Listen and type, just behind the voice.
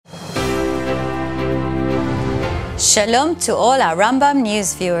Shalom to all our Rambam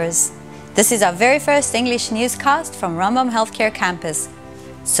news viewers. This is our very first English newscast from Rambam Healthcare Campus.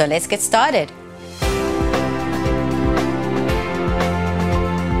 So let's get started.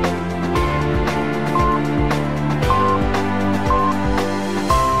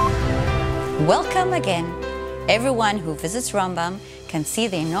 Welcome again. Everyone who visits Rambam can see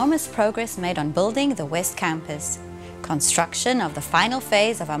the enormous progress made on building the West Campus. Construction of the final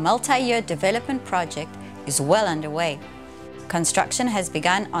phase of our multi-year development project is well underway. Construction has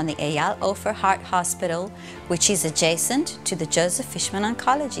begun on the Eyal Ofer Heart Hospital, which is adjacent to the Joseph Fishman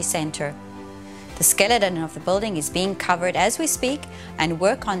Oncology Center. The skeleton of the building is being covered as we speak, and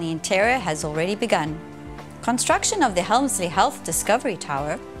work on the interior has already begun. Construction of the Helmsley Health Discovery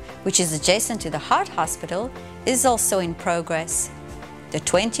Tower, which is adjacent to the Heart Hospital, is also in progress. The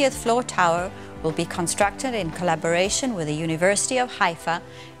 20th floor tower will be constructed in collaboration with the University of Haifa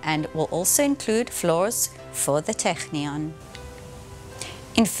and will also include floors for the Technion.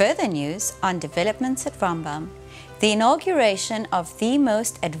 In further news on developments at Rambam, the inauguration of the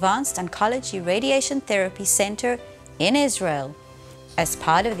most advanced oncology radiation therapy center in Israel. As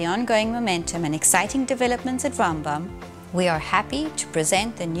part of the ongoing momentum and exciting developments at Rambam, we are happy to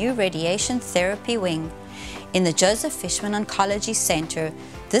present the new radiation therapy wing. In the Joseph Fishman Oncology Center,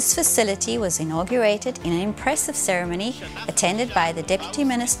 this facility was inaugurated in an impressive ceremony attended by the Deputy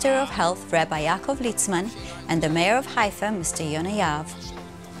Minister of Health, Rabbi Yaakov Litzman, and the Mayor of Haifa, Mr. Yona Yav.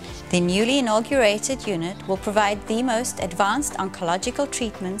 The newly inaugurated unit will provide the most advanced oncological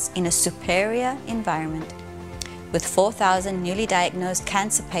treatments in a superior environment. With 4,000 newly diagnosed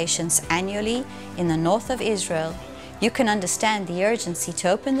cancer patients annually in the north of Israel, you can understand the urgency to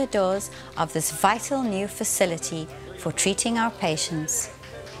open the doors of this vital new facility for treating our patients.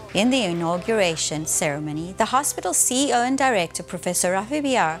 In the inauguration ceremony, the hospital CEO and director, Professor Rafi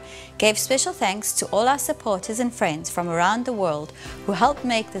Biar, gave special thanks to all our supporters and friends from around the world who helped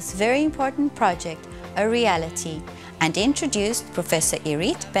make this very important project a reality, and introduced Professor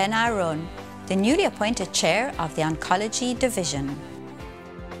Irit Ben Aaron, the newly appointed chair of the Oncology Division.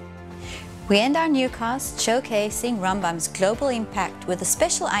 We end our newscast showcasing Rambam's global impact with a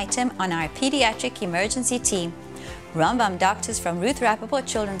special item on our pediatric emergency team. Rambam doctors from Ruth Rappaport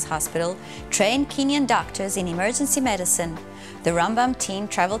Children's Hospital train Kenyan doctors in emergency medicine. The Rambam team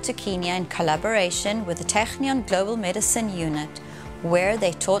traveled to Kenya in collaboration with the Technion Global Medicine Unit, where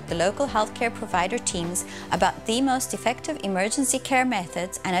they taught the local healthcare provider teams about the most effective emergency care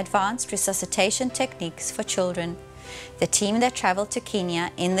methods and advanced resuscitation techniques for children. The team that traveled to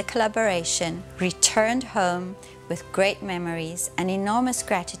Kenya in the collaboration returned home with great memories and enormous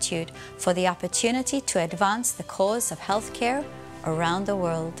gratitude for the opportunity to advance the cause of healthcare around the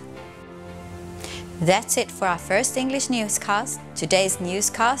world. That's it for our first English newscast. Today's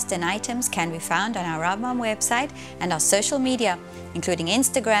newscast and items can be found on our Rambam website and our social media, including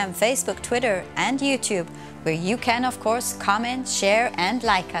Instagram, Facebook, Twitter, and YouTube, where you can, of course, comment, share, and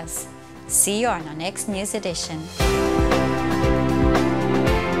like us. See you on our next news edition.